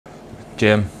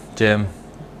Gym,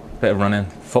 bit of running,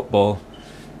 football,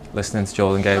 listening to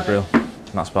Joel and Gabriel, and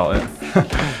that's about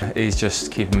it. He's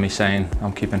just keeping me sane,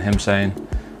 I'm keeping him sane,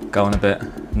 going a bit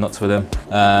nuts with him.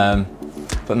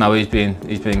 But no, he's been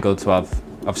good to have.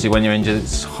 Obviously when you're injured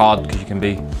it's hard because you can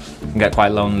get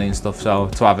quite lonely and stuff, so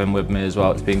to have him with me as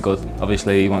well, it's been good.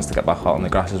 Obviously he wants to get back out on the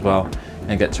grass as well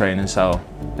and get training, so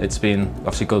it's been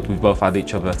obviously good. We've both had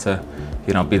each other to,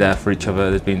 you know, be there for each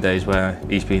other. There's been days where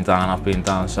he's been down, I've been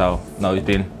down, so no, he's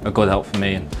been a good help for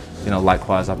me, and you know,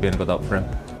 likewise I've been a good help for him.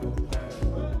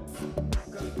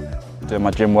 Doing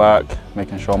my gym work,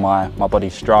 making sure my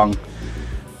body's strong.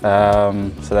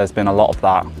 So there's been a lot of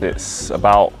that. It's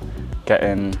about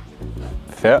getting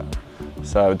fit,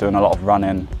 so doing a lot of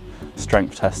running,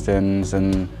 strength testings,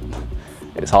 and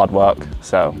it's hard work.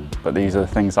 So, but these are the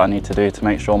things I need to do to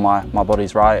make sure my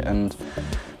body's right and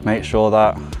make sure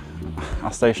that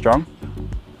I stay strong.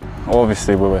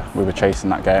 Obviously we were chasing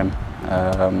that game,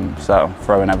 so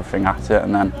throwing everything at it,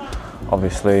 and then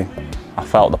obviously I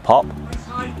felt the pop,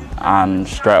 and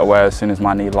straight away as soon as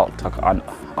my knee locked,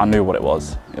 I knew what it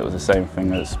was. It was the same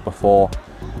thing as before,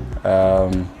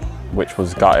 which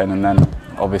was gutting, and then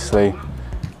obviously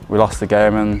we lost the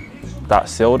game and that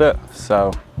sealed it.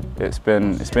 So it's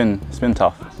been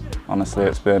tough. Honestly,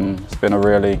 it's been a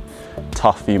really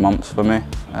tough few months for me.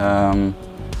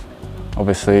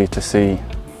 Obviously to see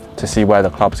where the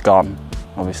club's gone.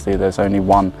 Obviously there's only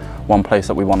one place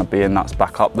that we want to be in, that's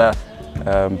back up there.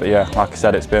 But yeah, like I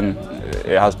said, it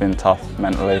has been tough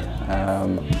mentally.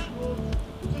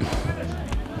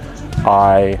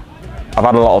 I've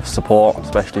had a lot of support,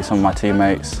 especially some of my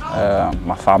teammates,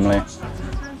 my family.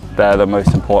 They're the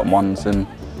most important ones, and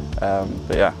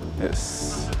but yeah,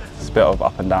 it's a bit of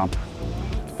up and down.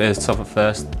 It was tough at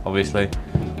first, obviously.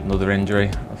 Another injury.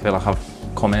 I feel like I've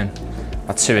come in,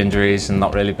 had 2 injuries, and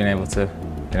not really been able to,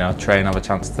 you know, train, have a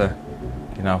chance to,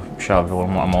 you know, show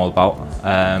everyone what I'm all about.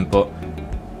 But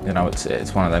you know,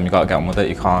 it's one of them. You got to get on with it.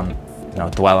 You can't, you know,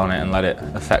 dwell on it and let it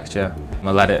affect you.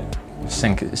 I let it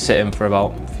sit in for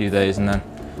about a few days, and then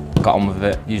got on with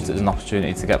it. Used it as an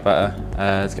opportunity to get better,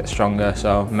 to get stronger.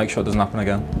 So make sure it doesn't happen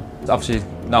again. Obviously,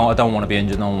 no, I don't want to be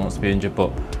injured. No one wants to be injured.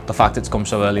 But the fact it's come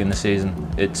so early in the season,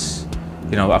 it's,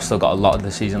 you know, I've still got a lot of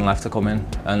the season left to come in,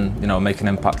 and you know, make an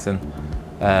impact and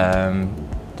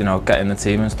you know, get in the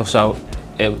team and stuff. So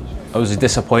it was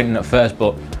disappointing at first,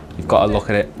 but you've got to look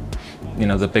at it, you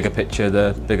know, the bigger picture,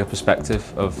 the bigger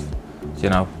perspective of, you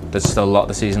know, there's still a lot of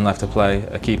the season left to play,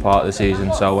 a key part of the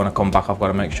season. So when I come back, I've got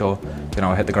to make sure, you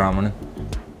know, I hit the ground running.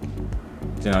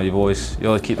 You know, you always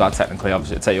keep that technically.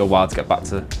 Obviously, it'll take you a while to get back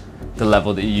to the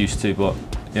level that you used to, but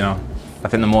you know, I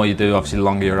think the more you do, obviously, the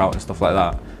longer you're out and stuff like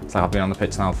that. It's like I've been on the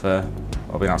pitch now I've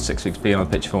been out 6 weeks, being on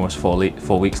the pitch for almost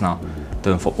 4 weeks now,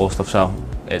 doing football stuff. So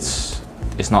it's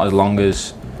not as long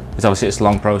as, it's a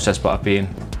long process, but I've been,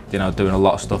 you know, doing a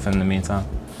lot of stuff in the meantime.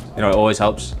 You know, it always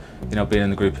helps, you know, being in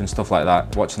the group and stuff like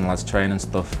that, watching the lads train and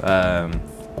stuff.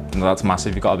 You know, that's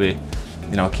massive. You've got to be,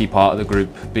 you know, a key part of the group,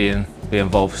 be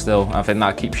involved still. I think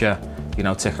that keeps you, you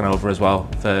know, ticking over as well.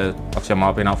 Obviously,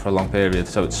 I've been out for a long period,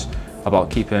 so it's about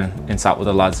keeping in touch with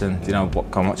the lads and, you know,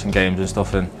 watching games and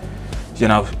stuff, and you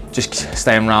know, just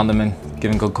staying around them and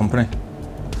giving good company.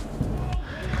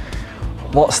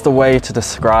 What's the way to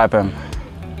describe him?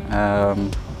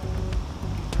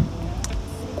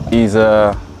 He's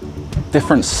a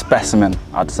different specimen,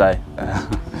 I'd say.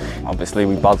 Obviously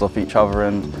we buzz off each other,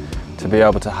 and to be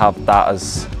able to have that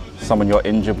as someone you're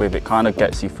injured with, it kind of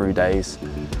gets you through days.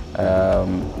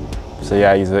 So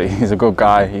yeah, he's a good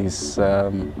guy. He's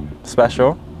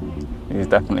special. He's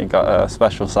definitely got a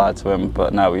special side to him,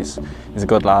 but no, he's a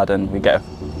good lad, and we get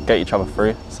each other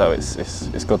through, so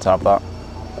it's good to have that.